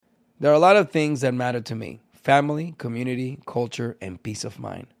There are a lot of things that matter to me: family, community, culture, and peace of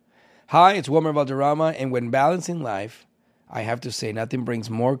mind. Hi, it's Wilmer Valderrama, and when balancing life, I have to say nothing brings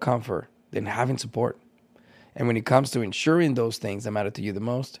more comfort than having support. And when it comes to ensuring those things that matter to you the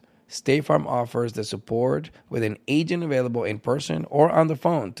most, State Farm offers the support with an agent available in person or on the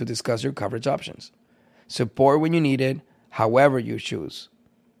phone to discuss your coverage options. Support when you need it, however you choose.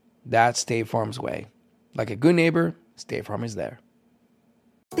 That's State Farm's way. Like a good neighbor, State Farm is there.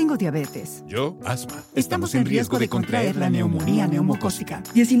 Tengo diabetes. Yo, asma. Estamos en riesgo de contraer la neumonía neumocócica.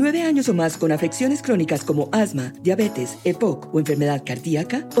 19 años o más con afecciones crónicas como asma, diabetes, EPOC o enfermedad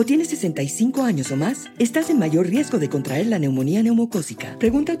cardíaca, o tienes 65 años o más, estás en mayor riesgo de contraer la neumonía neumocócica.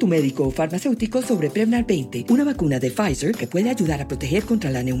 Pregunta a tu médico o farmacéutico sobre Prevnar 20, una vacuna de Pfizer que puede ayudar a proteger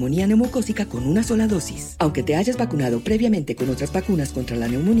contra la neumonía neumocócica con una sola dosis. Aunque te hayas vacunado previamente con otras vacunas contra la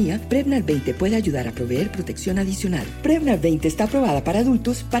neumonía, Prevnar 20 puede ayudar a proveer protección adicional. Prevnar 20 está aprobada para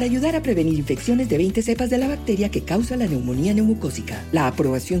adultos para ayudar a prevenir infecciones de 20 cepas de la bacteria que causa la neumonía neumocócica. La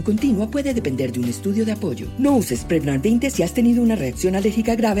aprobación continua puede depender de un estudio de apoyo. No uses Prevnar 20 si has tenido una reacción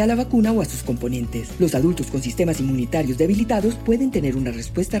alérgica grave a la vacuna o a sus componentes. Los adultos con sistemas inmunitarios debilitados pueden tener una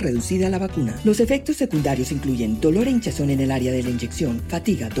respuesta reducida a la vacuna. Los efectos secundarios incluyen dolor e hinchazón en el área de la inyección,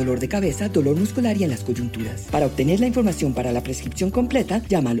 fatiga, dolor de cabeza, dolor muscular y en las coyunturas. Para obtener la información para la prescripción completa,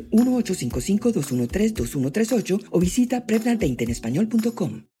 llama al 1-855-213-2138 o visita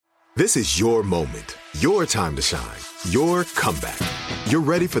Prevnar20enespañol.com. This is your moment, your time to shine, your comeback. You're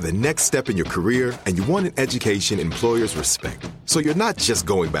ready for the next step in your career, and you want an education employers respect. So you're not just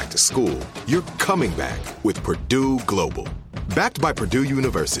going back to school, you're coming back with Purdue Global. Backed by Purdue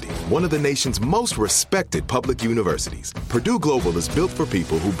University, one of the nation's most respected public universities, Purdue Global is built for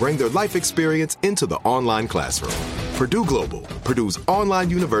people who bring their life experience into the online classroom. Purdue Global, Purdue's online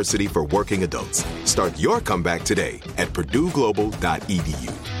university for working adults. Start your comeback today at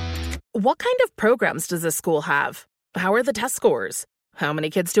purdueglobal.edu. What kind of programs does this school have? How are the test scores? How many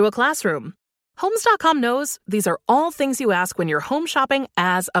kids do a classroom? Homes.com knows these are all things you ask when you're home shopping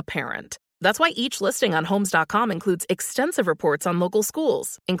as a parent. That's why each listing on Homes.com includes extensive reports on local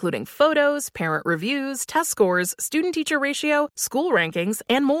schools, including photos, parent reviews, test scores, student-teacher ratio, school rankings,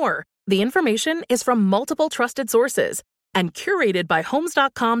 and more. The information is from multiple trusted sources and curated by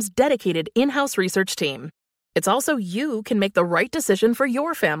Homes.com's dedicated in-house research team. It's also you can make the right decision for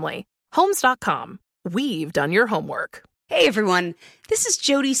your family. Homes.com. We've done your homework. Hey, everyone. This is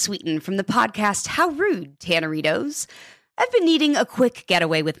Jodie Sweetin from the podcast How Rude, Tanneritos. I've been needing a quick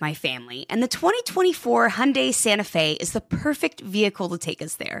getaway with my family, and the 2024 Hyundai Santa Fe is the perfect vehicle to take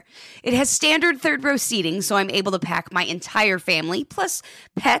us there. It has standard third-row seating, so I'm able to pack my entire family, plus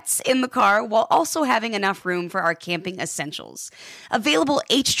pets, in the car, while also having enough room for our camping essentials. Available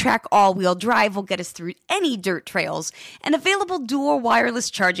H-Track all-wheel drive will get us through any dirt trails, and available dual wireless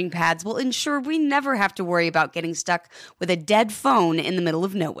charging pads will ensure we never have to worry about getting stuck with a dead phone in the middle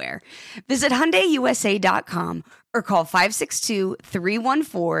of nowhere. Visit HyundaiUSA.com or call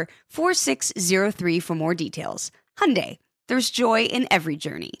 562-314-4603 for more details. Hyundai, there's joy in every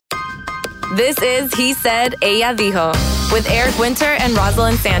journey. This is He Said, Ella Dijo, with Eric Winter and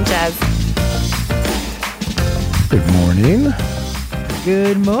Rosalind Sanchez. Good morning.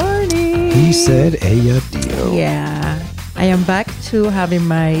 Good morning. He said, Ella Dijo. Yeah. I am back to having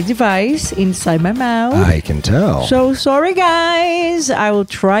my device inside my mouth. I can tell. So sorry, guys. I will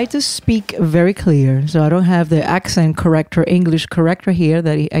try to speak very clear. So I don't have the accent corrector, English corrector here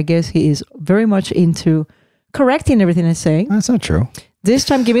that I guess he is very much into correcting everything I say. That's not true. This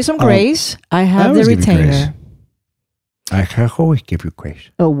time, give me some grace. I have the retainer. I always give you grace.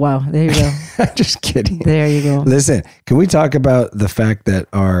 Oh, wow. There you go. Just kidding. There you go. Listen, can we talk about the fact that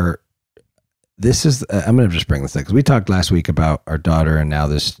I'm going to just bring this up because we talked last week about our daughter and now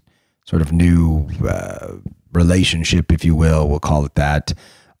this sort of new relationship, if you will, we'll call it that.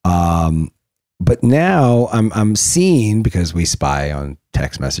 But now I'm seeing, because we spy on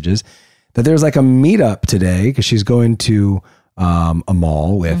text messages, that there's like a meetup today because she's going to a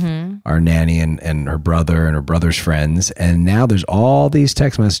mall with our nanny and her brother and her brother's friends. And now there's all these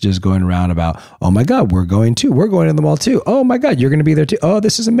text messages going around about, oh my God, we're going to the mall too. Oh my God, you're going to be there too. Oh,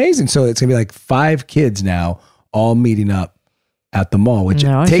 this is amazing. So it's going to be like 5 kids now all meeting up at the mall, which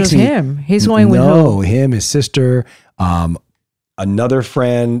takes me. Him. He's going with who? Him, his sister, another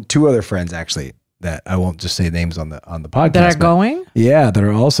friend, 2 other friends actually that I won't just say names on the podcast. That are going? Yeah, that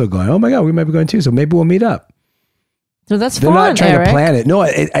are also going. Oh my God, we might be going too. So maybe we'll meet up. So that's They're fun, not trying Eric. to plan it. No,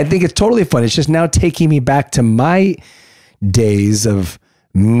 I think it's totally fun. It's just now taking me back to my days of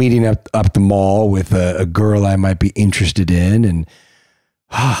meeting up the mall with a girl I might be interested in. And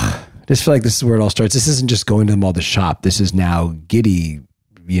I just feel like this is where it all starts. This isn't just going to the mall to shop. This is now giddy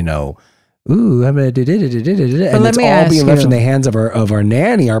ooh, and it's all being left in the hands of our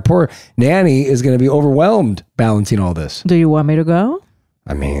nanny. Our poor nanny is going to be overwhelmed balancing all this. Do you want me to go?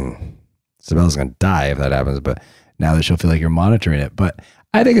 I mean, Sabella's going to die if that happens, but now that she'll feel like you're monitoring it. But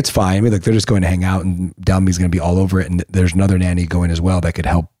I think it's fine. I mean, like they're just going to hang out and Delmi's going to be all over it. And there's another nanny going as well that could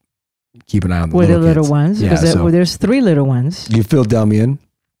help keep an eye on the little ones. Yeah, because there's 3 little ones. You filled Delmi in?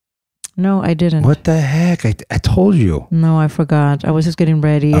 No, I didn't. What the heck? I told you. No, I forgot. I was just getting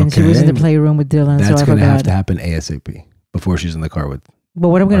ready and she was in the playroom with Dylan. That's going to have to happen ASAP before she's in the car with. But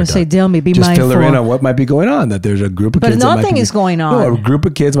what I'm going to say, Delmi, be just mindful. Just fill her in on what might be going on. That there's a group of kids. But nothing is going on. No, a group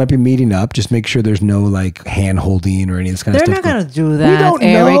of kids might be meeting up. Just make sure there's no like hand holding or any of this kind of stuff. They're not going to do that, don't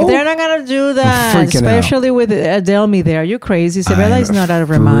Eric. know. They're not going to do that. Especially with Delmi there. You're crazy. Sabella is not out of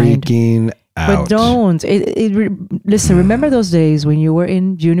her mind. Freaking out. But don't. Listen, remember those days when you were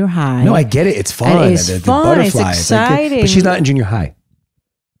in junior high? No, I get it. It's fun. It's fun. It's exciting. But she's not in junior high.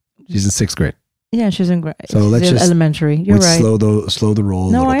 She's in 6th grade. Yeah, she's in grade. So let's just elementary. You're right. Slow the roll.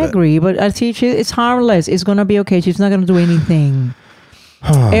 No, I agree, but I teach it. It's harmless. It's gonna be okay. She's not gonna do anything.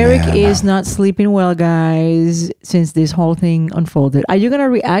 Eric is not sleeping well, guys, since this whole thing unfolded. Are you gonna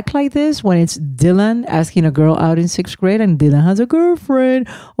react like this when it's Dylan asking a girl out in 6th grade and Dylan has a girlfriend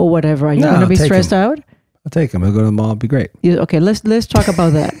or whatever? Are you gonna be stressed out? I'll take him. He'll go to the mall. It'll be great. Okay, let's talk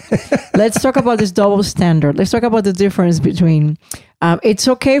about that. Let's talk about this double standard. Let's talk about the difference between it's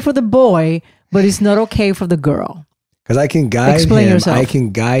okay for the boy, but it's not okay for the girl. Because I can guide Explain him. yourself. I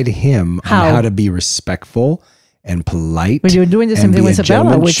can guide him on how to be respectful and polite. But you're doing the same thing with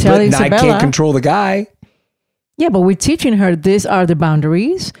Sabella. We're telling Sabella. I can't control the guy. Yeah, but we're teaching her these are the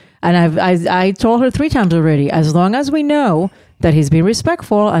boundaries. And I told her 3 times already, as long as we know that he's being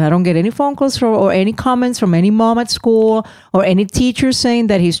respectful and I don't get any phone calls or any comments from any mom at school or any teacher saying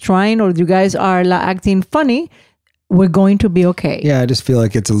that he's trying or you guys are acting funny, we're going to be okay. Yeah, I just feel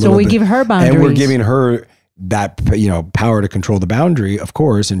like it's a little So we give her boundaries. And we're giving her that, power to control the boundary, of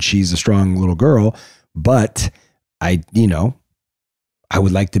course, and she's a strong little girl. But I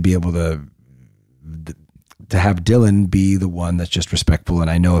would like to be able to have Dylan be the one that's just respectful.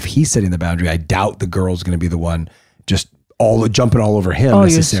 And I know if he's setting the boundary, I doubt the girl's going to be the one just jumping all over him. Oh,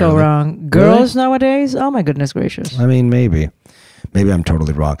 you're so wrong. Girls nowadays? Oh my goodness gracious. I mean, maybe I'm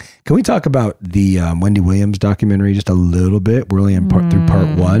totally wrong. Can we talk about the Wendy Williams documentary just a little bit? We're only through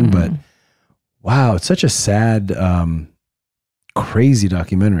part 1, but wow, it's such a sad, crazy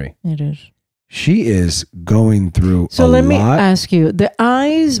documentary. It is. She is going through so let me ask you, the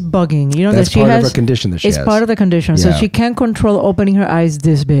eyes bugging, that's that she part has. of a condition that she has. It's part of the condition. Yeah. So she can't control opening her eyes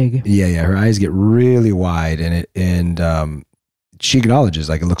this big. Yeah. Her eyes get really wide and she acknowledges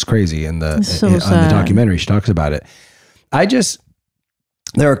like it looks crazy on the documentary. She talks about it.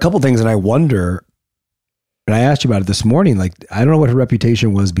 There are a couple things and I wonder, and I asked you about it this morning, like, I don't know what her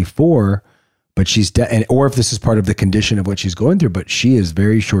reputation was before, but or if this is part of the condition of what she's going through, but she is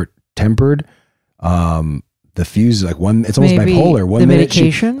very short-tempered. The fuse is like it's almost bipolar. One minute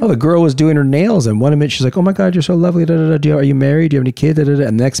medication? the girl was doing her nails and 1 minute she's like, oh my God, you're so lovely. Da, da, da. Are you married? Do you have any kids? Da, da, da.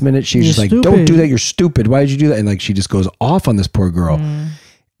 And the next minute she's just like, don't do that. You're stupid. Why did you do that? And like, she just goes off on this poor girl.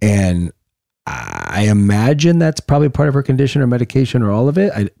 And I imagine that's probably part of her condition or medication or all of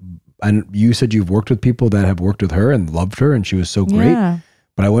it. You said you've worked with people that have worked with her and loved her and she was so great. Yeah.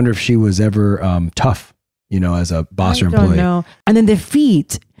 But I wonder if she was ever tough, as a boss or employee. I don't know. And then the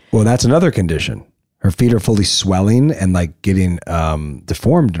feet. Well, that's another condition. Her feet are fully swelling and like getting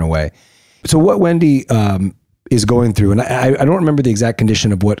deformed in a way. So what Wendy is going through, and I don't remember the exact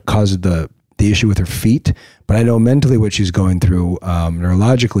condition of what caused the issue with her feet, but I know mentally what she's going through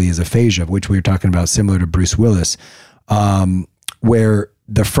neurologically is aphasia, which we were talking about, similar to Bruce Willis, where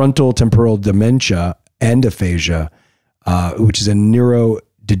the frontal temporal dementia and aphasia, which is a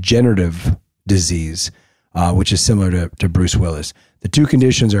neurodegenerative disease, which is similar to Bruce Willis. The 2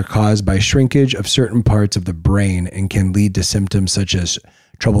 conditions are caused by shrinkage of certain parts of the brain and can lead to symptoms such as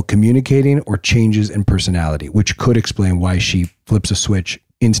trouble communicating or changes in personality, which could explain why she flips a switch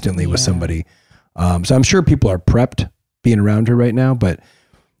instantly with somebody. So I'm sure people are prepped being around her right now, but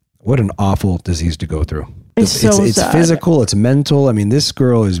what an awful disease to go through. It's physical, it's mental. I mean, this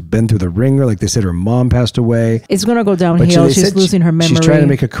girl has been through the ringer. Like they said, her mom passed away. It's going to go downhill. She's losing her memory. She's trying to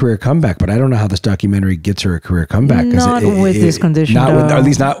make a career comeback, but I don't know how this documentary gets her a career comeback. Not with this condition, or at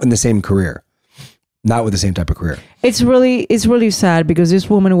least not in the same career. Not with the same type of career. It's really sad because this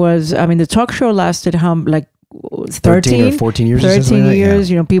woman was, the talk show lasted 13 or 14 years. 13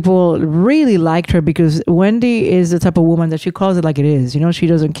 years. Yeah. People really liked her because Wendy is the type of woman that she calls it like it is. She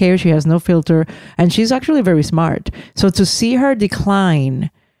doesn't care. She has no filter, and she's actually very smart. So to see her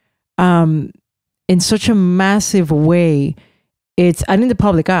decline, in such a massive way, it's and in the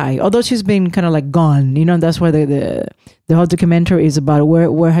public eye. Although she's been kind of like gone, that's why the whole documentary is about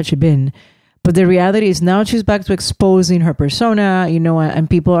where had she been. But the reality is now she's back to exposing her persona, and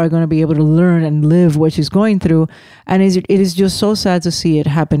people are going to be able to learn and live what she's going through. And it is just so sad to see it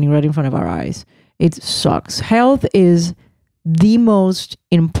happening right in front of our eyes. It sucks. Health is the most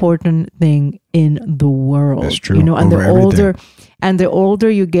important thing in the world. That's true. And the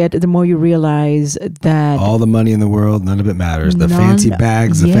older you get, the more you realize that all the money in the world, none of it matters. The fancy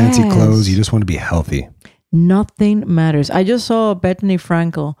bags, the fancy clothes, you just want to be healthy. Nothing matters. I just saw Bethany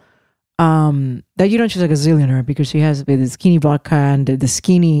Frankel. That she's like a zillionaire because she has the skinny vodka and the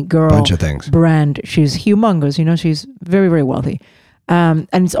skinny girl bunch of things brand. She's humongous, she's very, very wealthy. And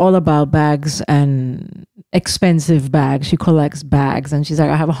it's all about bags and expensive bags. She collects bags and she's like,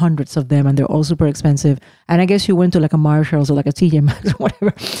 I have hundreds of them and they're all super expensive. And I guess she went to like a Marshalls or like a TJ Maxx or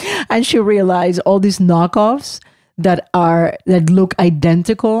whatever. And she realized all these knockoffs that look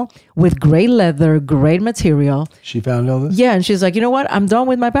identical with great leather, great material. She found all this? Yeah, and she's like, you know what? I'm done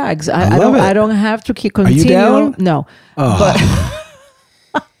with my bags. I don't have to keep continuing. Are you down? No. Oh.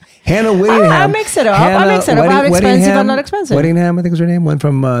 But Hannah Whittingham. I mix it up. I have expensive and not expensive. Whittingham, I think is her name. One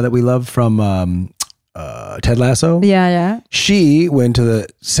from that we love from Ted Lasso. Yeah. She went to the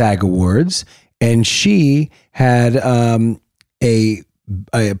SAG Awards and she had a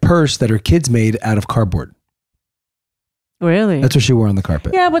purse that her kids made out of cardboard. Really? That's what she wore on the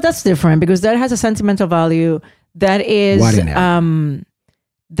carpet. Yeah, but that's different because that has a sentimental value. That is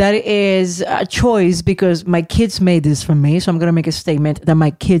a choice because my kids made this for me. So I'm going to make a statement that my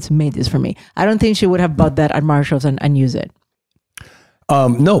kids made this for me. I don't think she would have bought that at Marshalls and use it.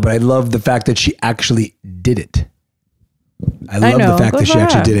 No, but I love the fact that she actually did it. I love the fact that she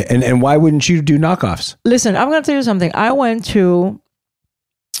actually did it. And why wouldn't you do knockoffs? Listen, I'm going to tell you something. I went to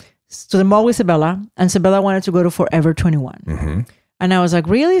the mall with Sabella, and Sabella wanted to go to Forever 21. Mm-hmm. And I was like,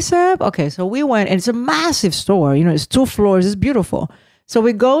 really, Seb? Okay, so we went, and it's a massive store. It's 2 floors. It's beautiful. So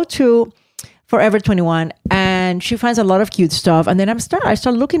we go to Forever 21, and she finds a lot of cute stuff. And then I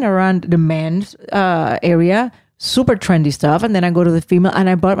start looking around the men's area, super trendy stuff. And then I go to the female, and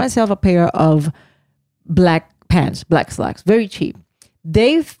I bought myself a pair of black pants, black slacks, very cheap.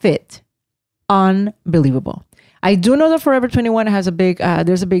 They fit unbelievable. I do know that Forever 21 has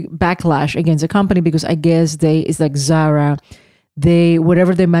there's a big backlash against the company because I guess it's like Zara.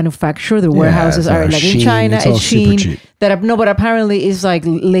 Whatever they manufacture, the warehouses are like Shein, in China. It's Shein. But apparently it's like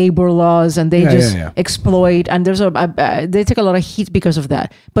labor laws and they exploit. And there's they take a lot of heat because of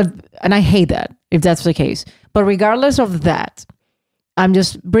that. And I hate that if that's the case. But regardless of that, I'm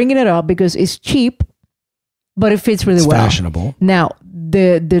just bringing it up because it's cheap, but it fits really well. Fashionable. Now,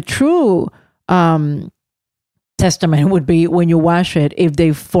 the true testament would be when you wash it, if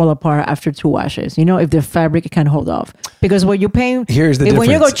they fall apart after 2 washes, if the fabric can hold off. Because when you paint, here's the difference.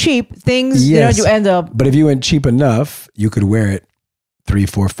 When you go cheap, things, you end up. But if you went cheap enough, you could wear it 3,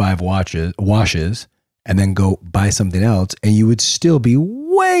 4, 5 washes and then go buy something else, and you would still be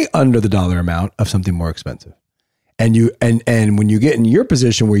way under the dollar amount of something more expensive. And when you get in your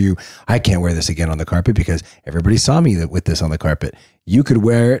position where I can't wear this again on the carpet because everybody saw me with this on the carpet, you could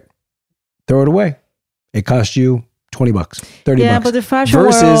wear it, throw it away. It cost you $20, $30. Yeah, but the fashion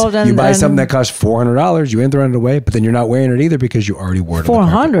versus world you buy something that costs $400, you ain't throwing it away, but then you're not wearing it either because you already wore it.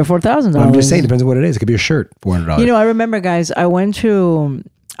 $400, $4,000. I'm just saying, depends on what it is. It could be a shirt, $400. I remember, guys, I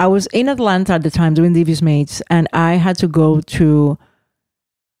was in Atlanta at the time doing Devious Mates, and I had to go to,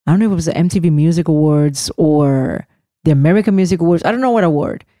 I don't know if it was the MTV Music Awards or the American Music Awards. I don't know what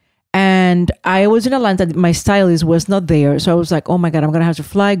award. And I was in Atlanta. My stylist was not there. So I was like, oh my God, I'm going to have to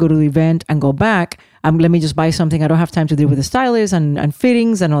fly, go to the event and go back. Let me just buy something. I don't have time to deal with the stylist and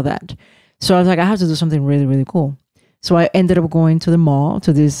fittings and all that. So I was like, I have to do something really, really cool. So I ended up going to the mall,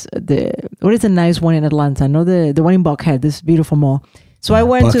 to what is the nice one in Atlanta? No, the one in Buckhead, this beautiful mall. So I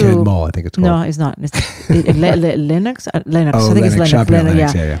went Buckhead Mall, I think it's called. No, it's not. It's Lenox? Lenox. Oh, I think it's Lenox.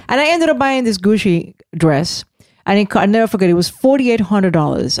 Lenox. Yeah. And I ended up buying this Gucci dress. And I'll never forget, it was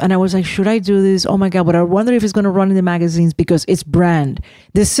 $4,800. And I was like, should I do this? Oh my God, but I wonder if it's going to run in the magazines because it's brand.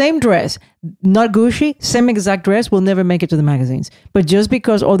 The same dress, not Gucci, same exact dress will never make it to the magazines. But just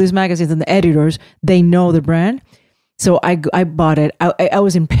because all these magazines and the editors, they know the brand. So I bought it. I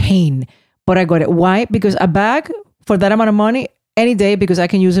was in pain, but I got it. Why? Because a bag for that amount of money, any day, because I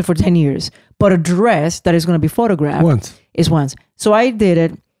can use it for 10 years. But a dress that is going to be photographed is once. So I did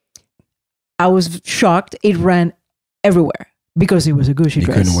it. I was shocked. It ran everywhere because it was a Gucci dress.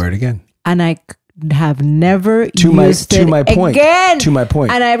 You couldn't wear it again. And I have never used it again. To my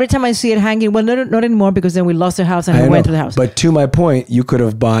point. And every time I see it hanging, well, not anymore because then we lost the house and we went to the house. But to my point, you could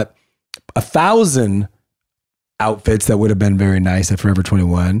have bought 1,000 outfits that would have been very nice at Forever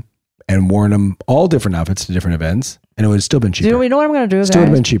 21 and worn them all different outfits to different events, and it would have still been cheaper. Do you know what I'm going to do? Still would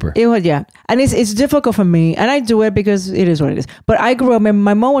have been cheaper. It would, yeah. And it's difficult for me, and I do it because it is what it is. But I grew up,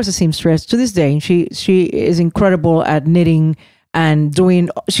 my mom was a seamstress to this day, and she is incredible at knitting and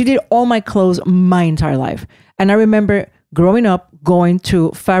she did all my clothes my entire life. And I remember growing up, going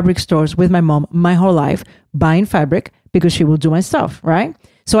to fabric stores with my mom my whole life, buying fabric because she will do my stuff, right?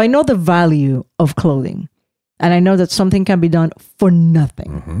 So I know the value of clothing, and I know that something can be done for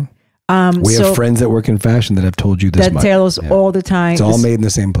nothing. Mm-hmm. We have friends that work in fashion that have told you this much. That tell us all the time. It's all made in the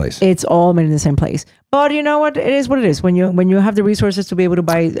same place. It's all made in the same place. But you know what? It is what it is. When you have the resources to be able to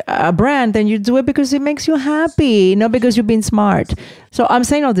buy a brand, then you do it because it makes you happy, not because you've been smart. So I'm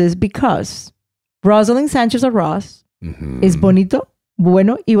saying all this because Rosalind Sanchez of Ross is bonito,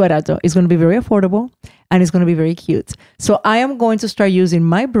 bueno y barato. It's going to be very affordable and it's going to be very cute. So I am going to start using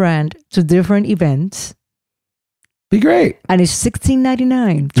my brand to different events. Be great. And it's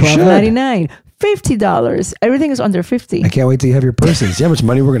 $16.99, $12.99, $50. Everything is under $50. I can't wait till you have your purses. See how much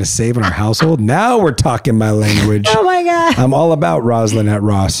money we're going to save in our household? Now we're talking my language. Oh my God. I'm all about Rosalind at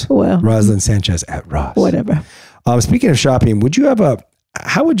Ross. Well, Rosalind Sanchez at Ross. Whatever. Speaking of shopping,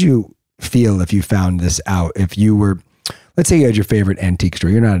 how would you feel if you found this out? If you were, let's say you had your favorite antique store.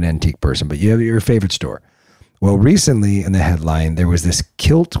 You're not an antique person, but you have your favorite store. Well, recently in the headline, there was this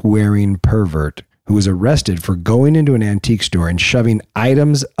kilt-wearing pervert who was arrested for going into an antique store and shoving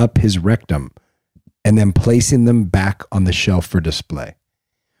items up his rectum and then placing them back on the shelf for display.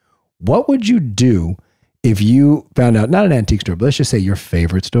 What would you do if you found out, not an antique store, but let's just say your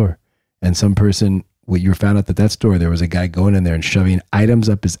favorite store, and some person, you found out that store, there was a guy going in there and shoving items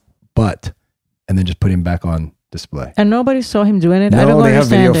up his butt and then just putting them back on display. And nobody saw him doing it? No, I don't they have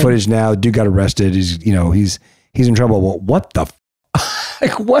video it. footage now. Dude got arrested. He's in trouble. Well, what the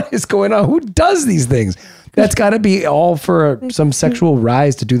like, what is going on? Who does these things? That's got to be all for some sexual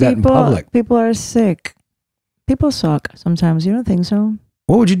rise to do that in public. People are sick. People suck sometimes. You don't think so?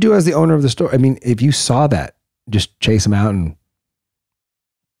 What would you do as the owner of the store? I mean, if you saw that, just chase them out and...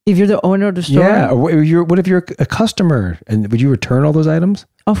 If you're the owner of the store? Yeah. Or what if you're a customer? And would you return all those items?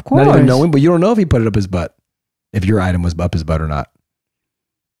 Of course. Not even knowing, but you don't know if he put it up his butt. If your item was up his butt or not.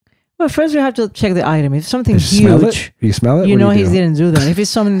 Well, first we have to check the item. If something huge, smell it? You smell it? You know he didn't do that. If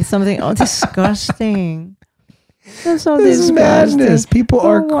it's something, disgusting. That's so this disgusting. Is madness. People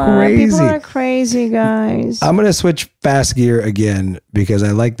are crazy. People are crazy, guys. I'm going to switch fast gear again because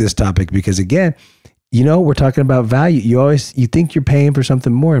I like this topic because again, we're talking about value. You think you're paying for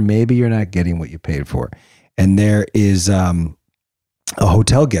something more and maybe you're not getting what you paid for. And there is a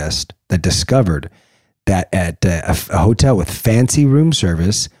hotel guest that discovered that at a hotel with fancy room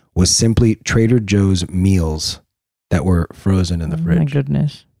service was simply Trader Joe's meals that were frozen in the fridge. My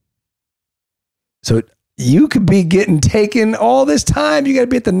goodness. So you could be getting taken all this time. You got to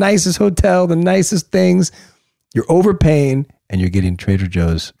be at the nicest hotel, the nicest things. You're overpaying and you're getting Trader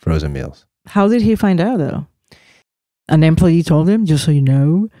Joe's frozen meals. How did he find out though? An employee told him, just so you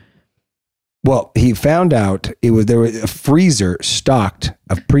know? Well, he found out there was a freezer stocked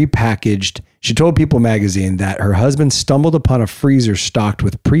of prepackaged. She told People magazine that her husband stumbled upon a freezer stocked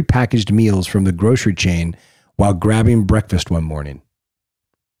with prepackaged meals from the grocery chain while grabbing breakfast one morning.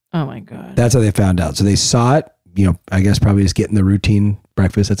 Oh my God. That's how they found out. So they saw it, I guess probably just getting the routine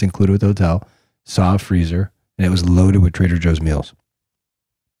breakfast that's included with the hotel, saw a freezer and it was loaded with Trader Joe's meals.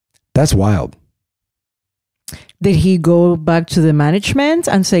 That's wild. Did he go back to the management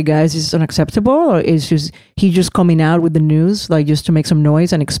and say, guys, this is unacceptable? Or is he just coming out with the news, like just to make some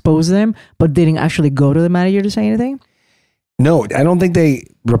noise and expose them, but didn't actually go to the manager to say anything? No, I don't think they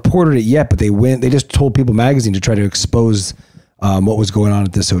reported it yet, but they just told People magazine to try to expose what was going on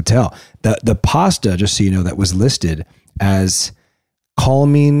at this hotel. The pasta, just so you know, that was listed as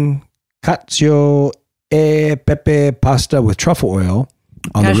calming cacio e pepe pasta with truffle oil.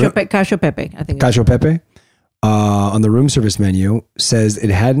 Cacio pepe, I think. Cacio pepe. On the room service menu says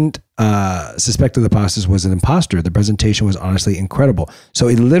it hadn't suspected the pastas was an imposter. The presentation was honestly incredible. So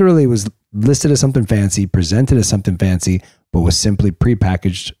it literally was listed as something fancy, presented as something fancy, but was simply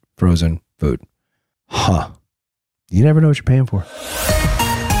prepackaged frozen food. Huh. You never know what you're paying for.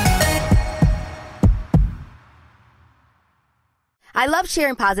 I love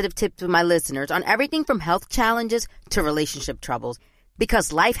sharing positive tips with my listeners on everything from health challenges to relationship troubles.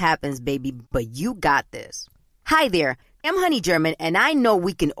 Because life happens, baby, but you got this. Hi there, I'm Honey German, and I know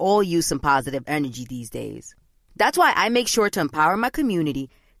we can all use some positive energy these days. That's why I make sure to empower my community,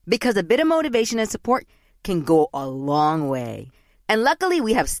 because a bit of motivation and support can go a long way. And luckily,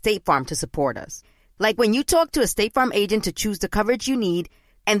 we have State Farm to support us. Like when you talk to a State Farm agent to choose the coverage you need,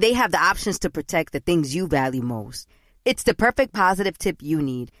 And they have the options to protect the things you value most. It's the perfect positive tip you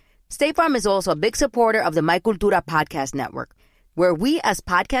need. State Farm is also a big supporter of the My Cultura podcast network, where we as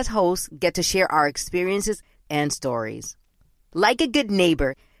podcast hosts get to share our experiences and stories. Like a good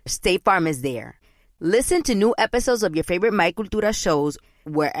neighbor, State Farm is there. Listen to new episodes of your favorite My Cultura shows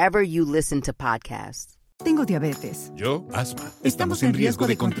wherever you listen to podcasts. Tengo diabetes. Yo, asma. Estamos en riesgo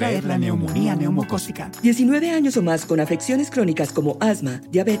de contraer la neumonía neumocócica. 19 años o más con afecciones crónicas como asma,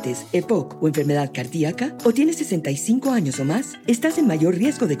 diabetes, EPOC o enfermedad cardíaca, o tienes 65 años o más, estás en mayor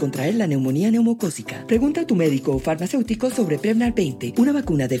riesgo de contraer la neumonía neumocócica. Pregunta a tu médico o farmacéutico sobre Prevnar 20, una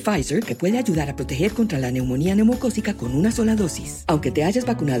vacuna de Pfizer que puede ayudar a proteger contra la neumonía neumocócica con una sola dosis. Aunque te hayas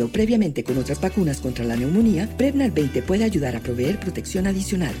vacunado previamente con otras vacunas contra la neumonía, Prevnar 20 puede ayudar a proveer protección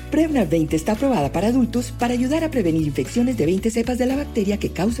adicional. Prevnar 20 está aprobada para adultos para ayudar a prevenir infecciones de 20 cepas de la bacteria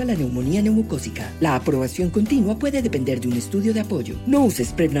que causa la neumonía neumocócica. La aprobación continua puede depender de un estudio de apoyo. No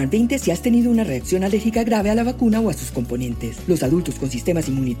uses Prevnar 20 si has tenido una reacción alérgica grave a la vacuna o a sus componentes. Los adultos con sistemas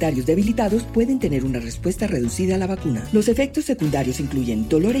inmunitarios debilitados pueden tener una respuesta reducida a la vacuna. Los efectos secundarios incluyen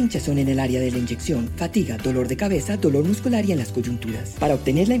dolor e hinchazón en el área de la inyección, fatiga, dolor de cabeza, dolor muscular y en las coyunturas. Para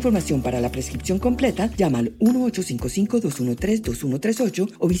obtener la información para la prescripción completa, llama al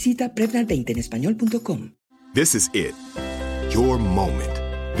 1-855-213-2138 o visita Prevnar20enespañol.com. This is it. Your moment.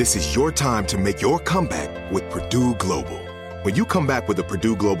 This is your time to make your comeback with Purdue Global. When you come back with a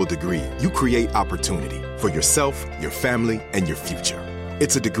Purdue Global degree, you create opportunity for yourself, your family, and your future.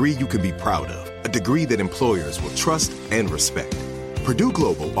 It's a degree you can be proud of, a degree that employers will trust and respect. Purdue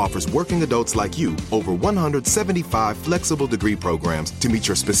Global offers working adults like you over 175 flexible degree programs to meet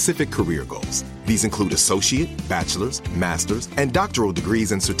your specific career goals. These include associate, bachelor's, master's, and doctoral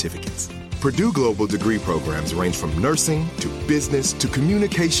degrees and certificates. Purdue Global degree programs range from nursing to business to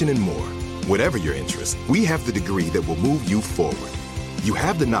communication and more. Whatever your interest, we have the degree that will move you forward. You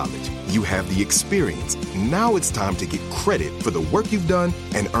have the knowledge, you have the experience. Now it's time to get credit for the work you've done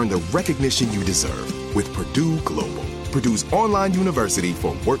and earn the recognition you deserve with Purdue Global, Purdue's online university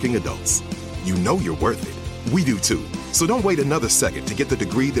for working adults. You know you're worth it. We do too. So don't wait another second to get the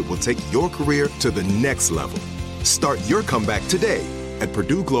degree that will take your career to the next level. Start your comeback today at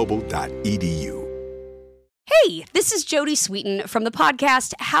purdueglobal.edu. Hey, this is Jody Sweeten from the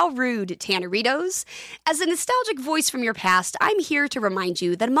podcast How Rude, Tanneritos. As a nostalgic voice from your past, I'm here to remind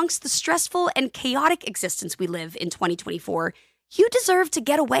you that amongst the stressful and chaotic existence we live in 2024, you deserve to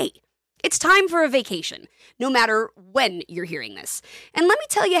get away. It's time for a vacation, no matter when you're hearing this. And let me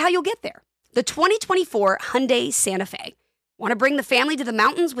tell you how you'll get there. The 2024 Hyundai Santa Fe. Want to bring the family to the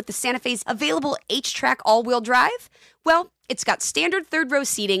mountains with the Santa Fe's available H-Track all-wheel drive? Well, it's got standard third-row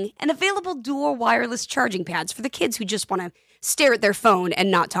seating and available dual wireless charging pads for the kids who just want to stare at their phone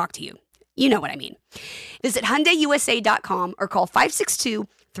and not talk to you. You know what I mean. Visit HyundaiUSA.com or call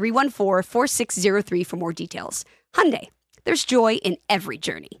 562-314-4603 for more details. Hyundai, there's joy in every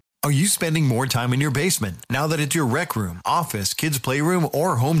journey. Are you spending more time in your basement now that it's your rec room, office, kids' playroom,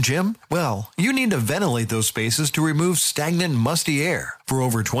 or home gym? Well, you need to ventilate those spaces to remove stagnant, musty air. For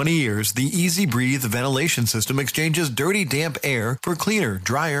over 20 years, the Easy Breathe ventilation system exchanges dirty, damp air for cleaner,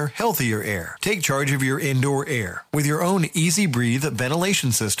 drier, healthier air. Take charge of your indoor air with your own Easy Breathe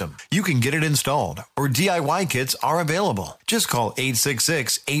ventilation system. You can get it installed, or DIY kits are available. Just call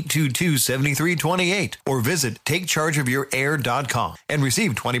 866-822-7328 or visit takechargeofyourair.com and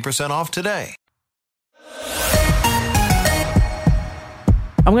receive 20% off today.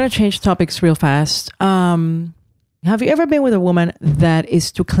 I'm going to change topics real fast. Have you ever been with a woman that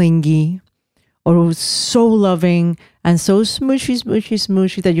is too clingy or who's so loving and so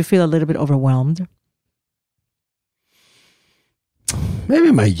smooshy that you feel a little bit overwhelmed?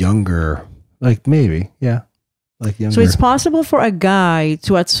 Maybe my younger, maybe, yeah. Younger. So it's possible for a guy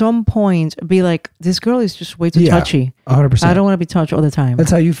to at some point be like, this girl is just way too touchy. 100%. I don't want to be touched all the time.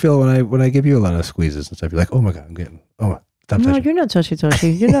 That's how you feel when I give you a lot of squeezes and stuff. You're like, oh my God, stop touching. You're not touchy.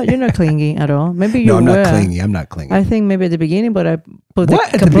 You're not clingy at all. Maybe you No, I'm not clingy. I'm not clingy. I think maybe at the beginning, but I put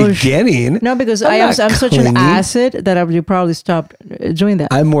What? At the beginning? No, because I'm such an acid that you probably stopped doing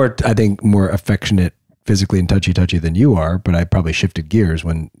that. I'm more affectionate physically and touchy than you are, but I probably shifted gears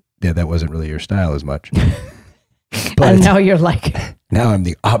when that wasn't really your style as much. But and now you're like... Now I'm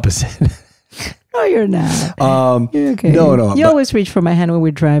the opposite. No, you're not. You're okay. No. You always reach for my hand when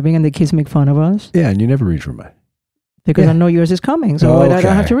we're driving and the kids make fun of us. Yeah, and you never reach for mine. Because I know yours is coming, so I don't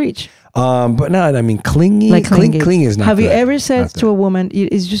have to reach. But no, I mean, clingy. Clingy is not Have good. you ever said to a woman, you're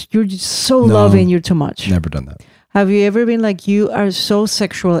just so loving, you're too much? Never done that. Have you ever been like, you are so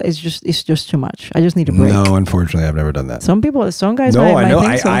sexual, it's just too much. I just need a break. No, unfortunately, I've never done that. Some guys No, might I know.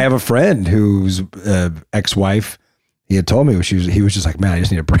 think so. I have a friend whose ex-wife, He had told me he was just like, man, I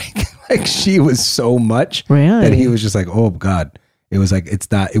just need a break. Like she was so much Really? that he was just like, oh God. It was like,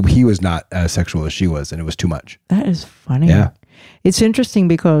 he was not as sexual as she was, and it was too much. That is funny. Yeah. It's interesting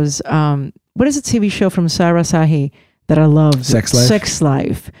because what is a TV show from Sarah Sahi that I love? Sex Life? Sex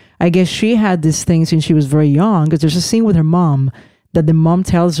Life. I guess she had this thing since she was very young, because there's a scene with her mom that the mom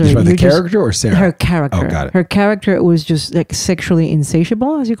tells her. The character or Sarah? Her character. Oh, got it. Her character was just like sexually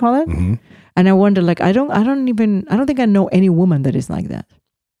insatiable, as you call it. Mm-hmm. And I wonder, like, I don't think I know any woman that is like that.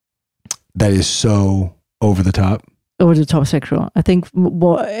 That is so over the top. Over the top sexual. I think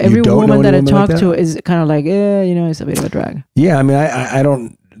every woman that I talk to is kind of like, it's a bit of a drag. Yeah, I mean, I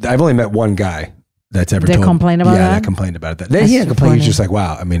don't. I've only met one guy that's ever complained about that. Yeah, that complained about that. He didn't complain. He's just like,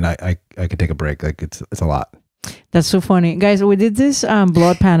 wow. I mean, I could take a break. Like it's a lot. That's so funny, guys. We did this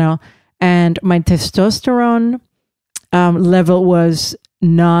blood panel, and my testosterone level was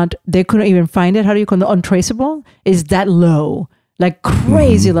not. They couldn't even find it. How do you call it? Untraceable. Is that low? Like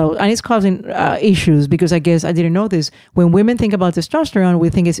crazy low, and it's causing issues because I guess I didn't know this. When women think about testosterone, we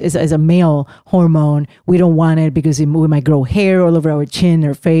think it's a male hormone. We don't want it because we might grow hair all over our chin,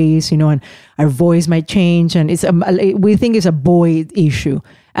 our face, and our voice might change. And we think it's a boy issue,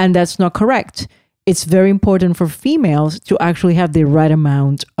 and that's not correct. It's very important for females to actually have the right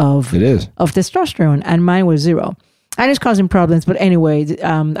amount of testosterone, and mine was 0. And it's causing problems. But anyway,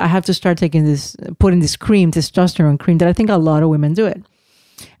 I have to start putting this cream, testosterone cream, that I think a lot of women do it.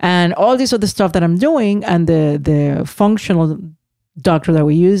 And all this other stuff that I'm doing, and the functional doctor that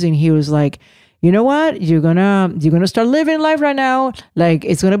we're using, he was like, you know what? You're gonna start living life right now. Like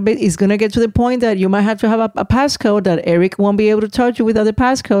it's gonna get to the point that you might have to have a passcode that Eric won't be able to touch you with other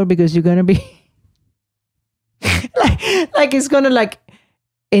passcode, because you're gonna be like it's gonna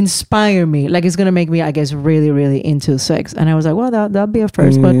inspire me, like it's gonna make me, I guess, really, really into sex. And I was like, well, that'll be a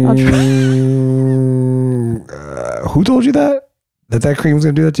first, but I'll try. Who told you that cream's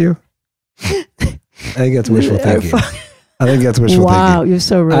gonna do that to you? I think that's wishful thinking. Wow, you're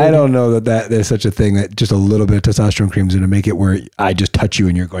so rude. I don't know that there's such a thing that just a little bit of testosterone cream is gonna make it where I just touch you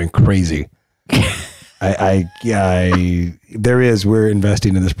and you're going crazy. We're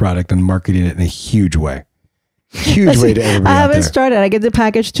investing in this product and marketing it in a huge way. Huge way to everybody. I haven't started. I get the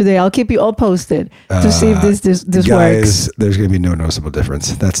package today. I'll keep you all posted to see if this guys, works. There's going to be no noticeable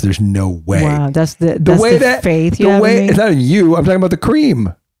difference. There's no way. Wow, that's the faith you have in me. It's not in you. I'm talking about the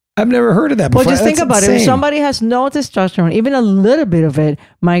cream. I've never heard of that before. Well, just think about it. If somebody has no testosterone, even a little bit of it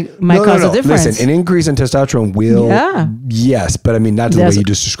might cause a difference. Listen, an increase in testosterone will, yes, but I mean, not to the way you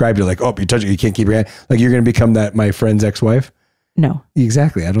just described it. Like, oh, you touch it, you can't keep your hand. Like, you're going to become my friend's ex-wife. No,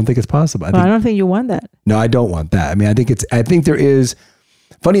 exactly. I don't think it's possible. I don't think you want that. No, I don't want that. I mean, I think there is.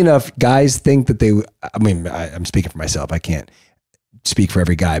 Funny enough, guys think that I'm speaking for myself. I can't speak for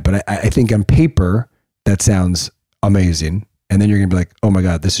every guy, but I think on paper that sounds amazing, and then you're gonna be like, oh my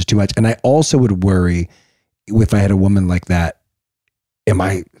God, this is too much. And I also would worry if I had a woman like that.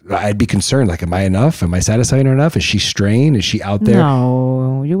 I'd be concerned. Like, am I enough? Am I satisfying her enough? Is she strained? Is she out there?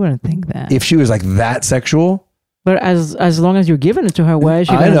 No, you wouldn't think that. If she was like that sexual. But as long as you're giving it to her, why is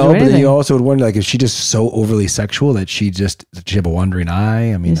she going to do anything? But then you also would wonder, like, is she just so overly sexual that she have a wandering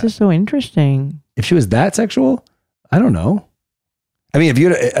eye? I mean, this is so interesting. If she was that sexual, I don't know. I mean,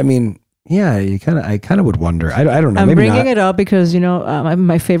 I kind of would wonder. I don't know. I'm bringing it up because,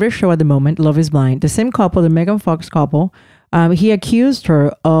 my favorite show at the moment, Love is Blind, the same couple, the Megan Fox couple, he accused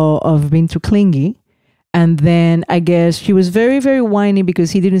her of being too clingy. And then I guess she was very, very whiny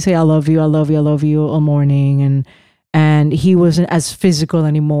because he didn't say, I love you all morning. And he wasn't as physical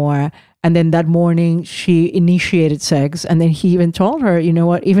anymore. And then that morning she initiated sex. And then he even told her, you know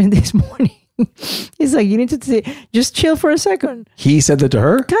what, even this morning, he's like, you need to just chill for a second. He said that to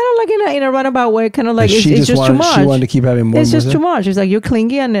her? Kind of like in a roundabout way, kind of like, it's just too much. She wanted to keep having more. It's just too much. She's like, you're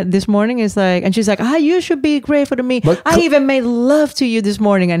clingy. And this morning is like, and she's like, you should be grateful to me. I even made love to you this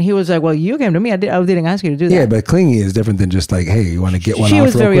morning. And he was like, well, you came to me. I didn't ask you to do that. Yeah, but clingy is different than just like, hey, you want to get one off She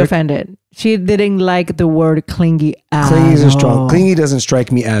was very quick? offended. She didn't like the word clingy at Clingy is all. strong. Clingy doesn't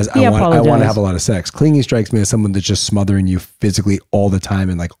strike me as I want to have a lot of sex. Clingy strikes me as someone that's just smothering you physically all the time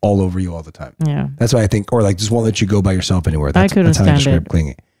and like all over you all the time. Yeah, that's why I think, or like just won't let you go by yourself anywhere. I couldn't stand it.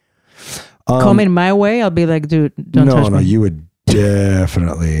 Clingy. Coming my way, I'll be like, dude, don't touch me. No, you would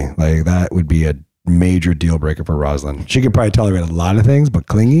definitely like that would be a major deal breaker for Rosalind. She could probably tolerate a lot of things, but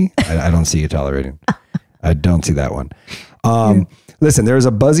clingy, I don't see you tolerating. I don't see that one. Listen, there is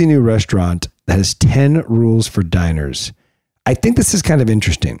a buzzy new restaurant that has 10 rules for diners. I think this is kind of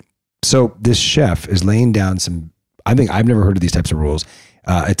interesting. So this chef is laying down I think I've never heard of these types of rules.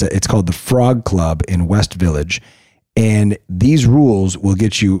 It's called the Frog Club in West Village. And these rules will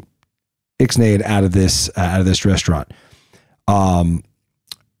get you ixnayed out of this restaurant.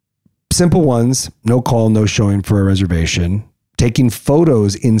 Simple ones: no call, no showing for a reservation. Taking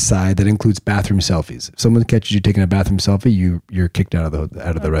photos inside that includes bathroom selfies. If someone catches you taking a bathroom selfie, you're kicked out of the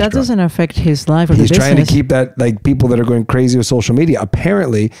restaurant. That doesn't affect his life or He's the business. trying to keep that, like people that are going crazy with social media.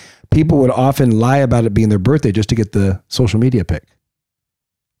 Apparently, people would often lie about it being their birthday just to get the social media pic.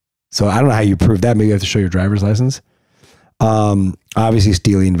 So I don't know how you prove that. Maybe you have to show your driver's license. Obviously,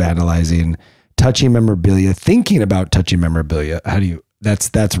 stealing, vandalizing, touching memorabilia, thinking about touching memorabilia.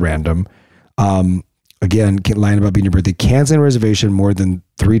 That's random. Again, lying about being your birthday, canceling a reservation more than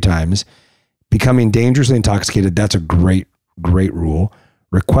 3 times, becoming dangerously intoxicated. That's a great rule.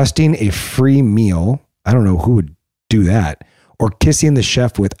 Requesting a free meal. I don't know who would do that. Or kissing the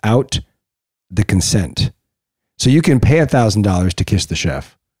chef without the consent. So you can pay $1,000 to kiss the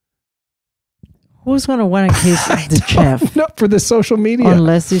chef. Who's going to want to kiss the chef? Not for the social media.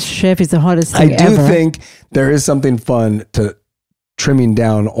 Unless this chef is the hottest thing ever. I do think there is something fun to trimming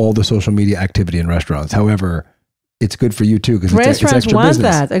down all the social media activity in restaurants. However, it's good for you too because it's extra want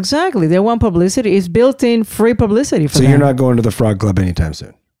business. That exactly. They want publicity. It's built-in free publicity for them. So you're not going to the Frog Club anytime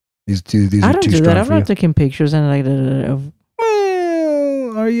soon. These I are don't too do strong that. I'm for you. not taking pictures and like.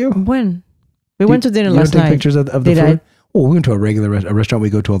 Well, are you? When we went to dinner you last don't take night. pictures of the Did food? Oh, we went to a restaurant we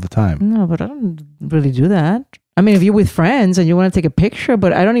go to all the time. No, but I don't really do that. I mean, if you're with friends and you want to take a picture,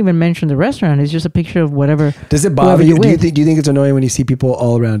 but I don't even mention the restaurant. It's just a picture of whatever. Does it bother you? Do you think it's annoying when you see people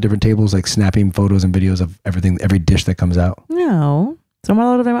all around different tables, like snapping photos and videos of everything, every dish that comes out? No. A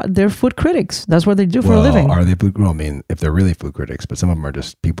lot of them, they're food critics. That's what they do for a living. Are they food? Well, I mean, if they're really food critics, but some of them are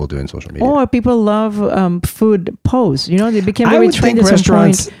just people doing social media. Or people love food posts. You know, they became very trendy at some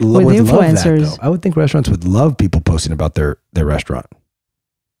restaurants point with influencers. I would think restaurants would love people posting about their restaurant.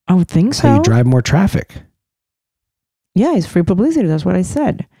 I would think so. How you drive more traffic. Yeah, it's free publicity. That's what I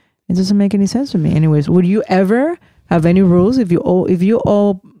said. It doesn't make any sense to me. Anyways, would you ever have any rules if you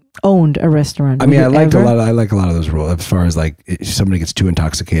all owned a restaurant? I mean, I like a lot of those rules. As far as like, if somebody gets too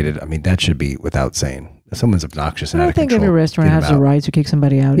intoxicated, I mean, that should be without saying. If someone's obnoxious and out of control, I think every restaurant has the right to kick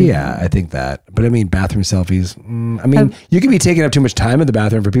somebody out. Yeah, I think that. But I mean, bathroom selfies. I mean, you can be taking up too much time in the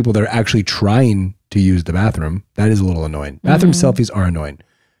bathroom for people that are actually trying to use the bathroom. That is a little annoying. Bathroom selfies are annoying.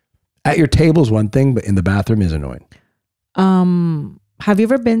 At your table is one thing, but in the bathroom is annoying. Have you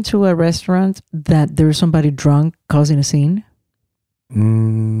ever been to a restaurant that there's somebody drunk causing a scene?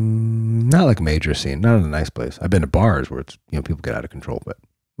 Not like a major scene. Not in a nice place. I've been to bars where it's people get out of control, but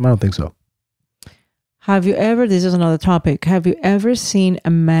I don't think so. Have you ever? This is another topic. Have you ever seen a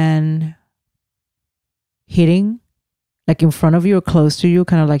man hitting, like in front of you or close to you,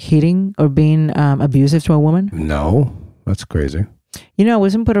 kind of like hitting or being abusive to a woman? No, that's crazy. I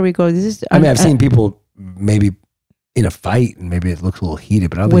was in Puerto Rico. I've seen people maybe in a fight and maybe it looks a little heated,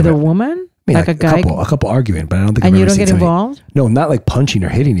 but I don't with think a woman, I mean, like a guy, a couple arguing, but I don't think. And I've you ever don't seen get involved? No, not like punching or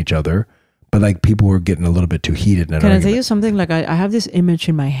hitting each other, but like people were getting a little bit too heated. Can I tell you something? Like I have this image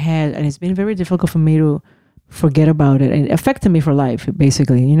in my head, and it's been very difficult for me to forget about it, and it affected me for life.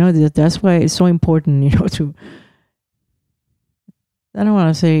 Basically, that's why it's so important. To I don't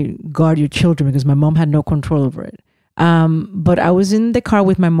want to say guard your children because my mom had no control over it. But I was in the car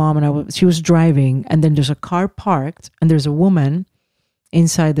with my mom and she was driving, and then there's a car parked and there's a woman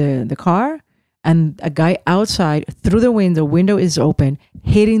inside the car and a guy outside through the window is open,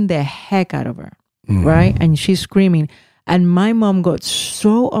 hitting the heck out of her. Right. And she's screaming, and my mom got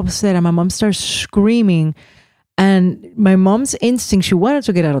so upset and my mom starts screaming. And my mom's instinct, she wanted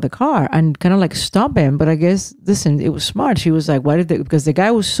to get out of the car and kind of like stop him. But I guess, listen, it was smart. She was like, because the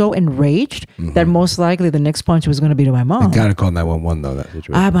guy was so enraged that most likely the next punch was going to be to my mom. They got to call 911 though, that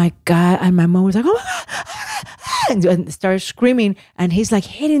situation. Oh my God. And my mom was like, oh my God. And started screaming. And he's like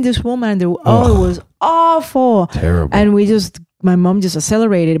hitting this woman. And it was awful. Terrible. And my mom just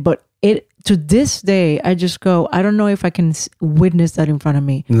accelerated. But to this day, I just go, I don't know if I can witness that in front of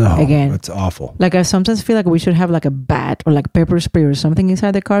me again. That's awful. Like I sometimes feel like we should have like a bat or like pepper spray or something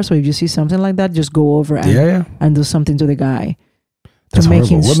inside the car. So if you see something like that, just go over and do something to the guy. That's to make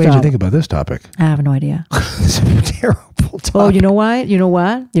horrible. him What stop. made you think about this topic? I have no idea. This is a terrible topic. Oh, you know what? You know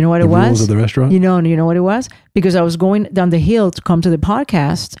what it was? Rules of the restaurant? You know what it was? Because I was going down the hill to come to the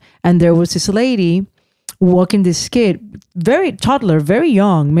podcast, and there was this lady walking this kid, very toddler, very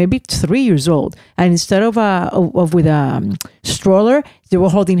young, maybe 3 years old. And instead of with a stroller, they were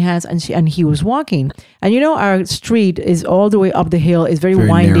holding hands, and he was walking. And our street is all the way up the hill. It's very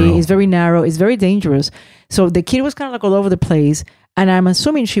windy. Narrow. It's very narrow. It's very dangerous. So the kid was kind of like all over the place. And I'm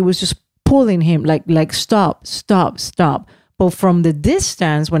assuming she was just pulling him like stop, stop, stop. But from the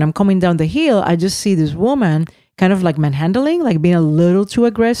distance, when I'm coming down the hill, I just see this woman kind of like manhandling, like being a little too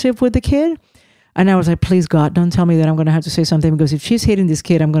aggressive with the kid. And I was like, please, God, don't tell me that I'm going to have to say something, because if she's hitting this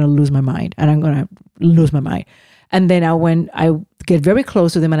kid, I'm going to lose my mind. And then I get very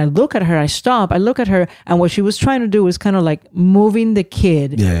close to them and I look at her, I stop, I look at her, and what she was trying to do was kind of like moving the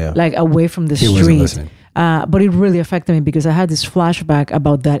kid like away from the street. Wasn't listening. But it really affected me because I had this flashback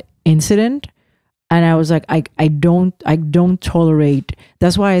about that incident. And I was like, I don't tolerate.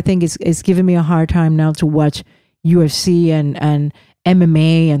 That's why I think it's giving me a hard time now to watch UFC and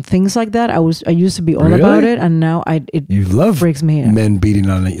MMA and things like that. I used to be all about it, and now you love freaks me out. Men beating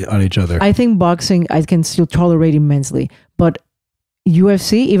on each other. I think boxing I can still tolerate immensely, but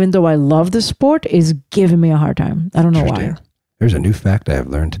UFC, even though I love the sport, is giving me a hard time. I don't know why. There's a new fact I have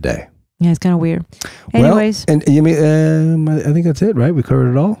learned today. Yeah, it's kind of weird. Anyways, and you mean I think that's it, right? We covered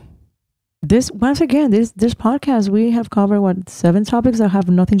it all. This podcast, we have covered 7 topics that have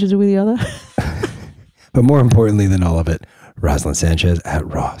nothing to do with the other. But more importantly than all of it, Rosalind Sanchez at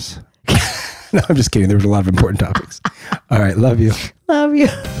Ross. No, I'm just kidding. There was a lot of important topics. All right. Love you. Love you.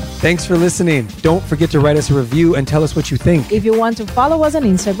 Thanks for listening. Don't forget to write us a review and tell us what you think. If you want to follow us on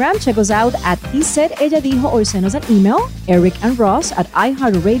Instagram, check us out at He Said Ella Dijo, or send us an email, Eric and Ross at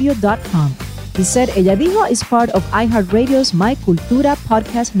iHeartRadio.com. He Said Ella Dijo is part of iHeartRadio's My Cultura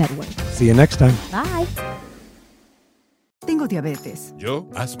podcast network. See you next time. Bye. Tengo diabetes. Yo,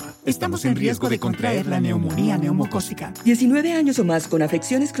 asma. Estamos en riesgo de contraer la neumonía neumocócica. 19 años o más con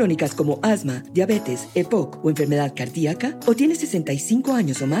afecciones crónicas como asma, diabetes, EPOC o enfermedad cardíaca, o tienes 65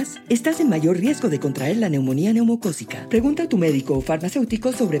 años o más, estás en mayor riesgo de contraer la neumonía neumocócica. Pregunta a tu médico o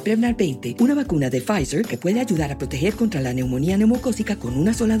farmacéutico sobre Prevnar 20, una vacuna de Pfizer que puede ayudar a proteger contra la neumonía neumocócica con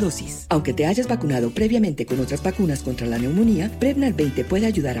una sola dosis. Aunque te hayas vacunado previamente con otras vacunas contra la neumonía, Prevnar 20 puede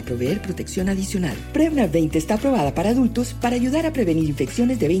ayudar a proveer protección adicional. Prevnar 20 está aprobada para adultos para ayudar a prevenir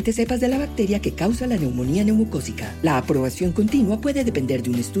infecciones de 20 cepas de la bacteria que causa la neumonía neumocócica. La aprobación continua puede depender de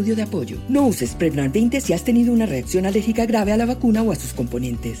un estudio de apoyo. No uses Prevnar 20 si has tenido una reacción alérgica grave a la vacuna o a sus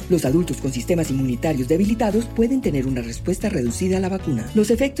componentes. Los adultos con sistemas inmunitarios debilitados pueden tener una respuesta reducida a la vacuna.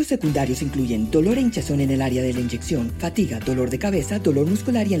 Los efectos secundarios incluyen dolor e hinchazón en el área de la inyección, fatiga, dolor de cabeza, dolor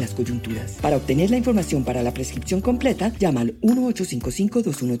muscular y en las coyunturas. Para obtener la información para la prescripción completa, llama al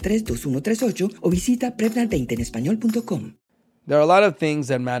 1-855-213-2138 o visita Prevnar20enespañol.com. There are a lot of things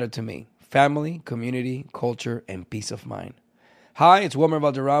that matter to me: family, community, culture, and peace of mind. Hi, it's Wilmer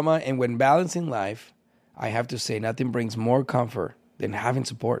Valderrama, and when balancing life, I have to say nothing brings more comfort than having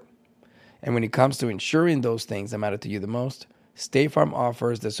support. And when it comes to ensuring those things that matter to you the most, State Farm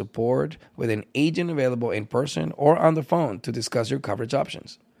offers the support with an agent available in person or on the phone to discuss your coverage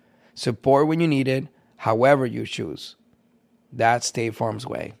options. Support when you need it, however you choose. That's State Farm's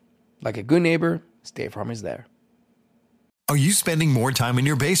way. Like a good neighbor, State Farm is there. Are you spending more time in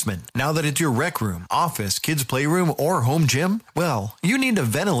your basement now that it's your rec room, office, kids' playroom, or home gym? Well, you need to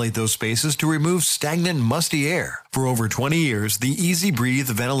ventilate those spaces to remove stagnant, musty air. For over 20 years, the Easy Breathe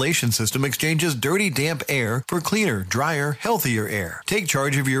ventilation system exchanges dirty, damp air for cleaner, drier, healthier air. Take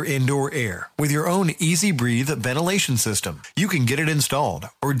charge of your indoor air with your own Easy Breathe ventilation system. You can get it installed,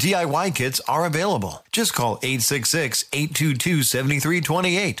 or DIY kits are available. Just call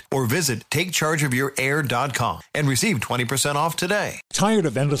 866-822-7328 or visit takechargeofyourair.com and receive 20% off today. Tired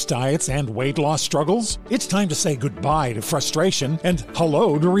of endless diets and weight loss struggles? It's time to say goodbye to frustration and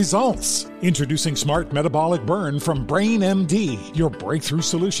hello to results. Introducing Smart Metabolic Burn from Brain MD, your breakthrough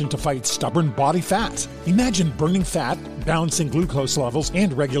solution to fight stubborn body fat. Imagine burning fat, balancing glucose levels,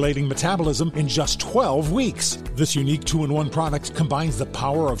 and regulating metabolism in just 12 weeks. This unique 2-in-1 product combines the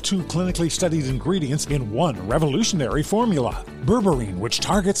power of 2 clinically studied ingredients in one revolutionary formula. Berberine, which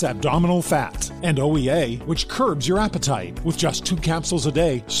targets abdominal fat, and OEA, which curbs your appetite. With just 2 capsules a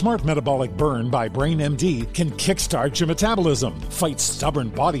day, Smart Metabolic Burn by Brain MD can kickstart your metabolism, fight stubborn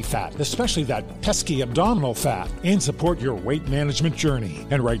body fat, especially that pesky abdominal fat, and support your weight management journey.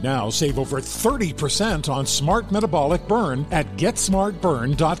 And right now, save over 30% on Smart Metabolic Burn at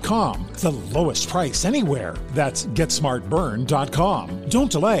GetSmartBurn.com. The lowest price anywhere. That's GetSmartBurn.com.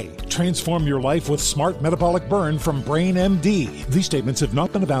 Don't delay. Transform your life with Smart Metabolic Burn from Brain MD. These statements have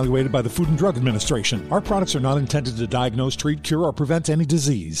not been evaluated by the Food and Drug Administration. Our products are not intended to diagnose, treat, cure, or prevent any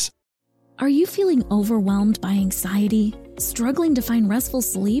disease. Are you feeling overwhelmed by anxiety, struggling to find restful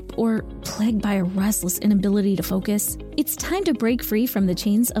sleep, or plagued by a restless inability to focus? It's time to break free from the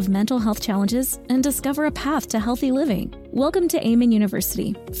chains of mental health challenges and discover a path to healthy living. Welcome to Amen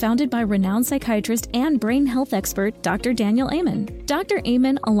University, founded by renowned psychiatrist and brain health expert Dr. Daniel Amen. Dr.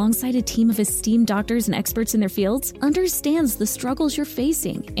 Amen, alongside a team of esteemed doctors and experts in their fields, understands the struggles you're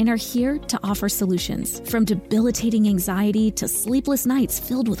facing and are here to offer solutions. From debilitating anxiety to sleepless nights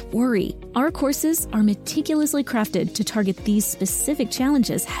filled with worry, Our courses are meticulously crafted to target these specific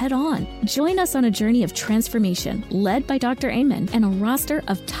challenges head on. Join us on a journey of transformation led by Dr. Amen and a roster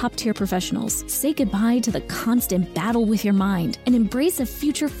of top-tier professionals. Say goodbye to the constant battle with your mind and embrace a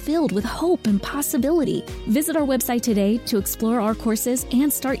future filled with hope and possibility. Visit our website today to explore our courses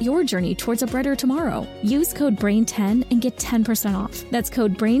and start your journey towards a brighter tomorrow. Use code BRAIN10 and get 10% off. That's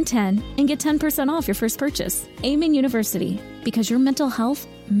code BRAIN10 and get 10% off your first purchase. Amen University, because your mental health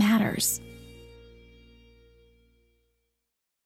matters.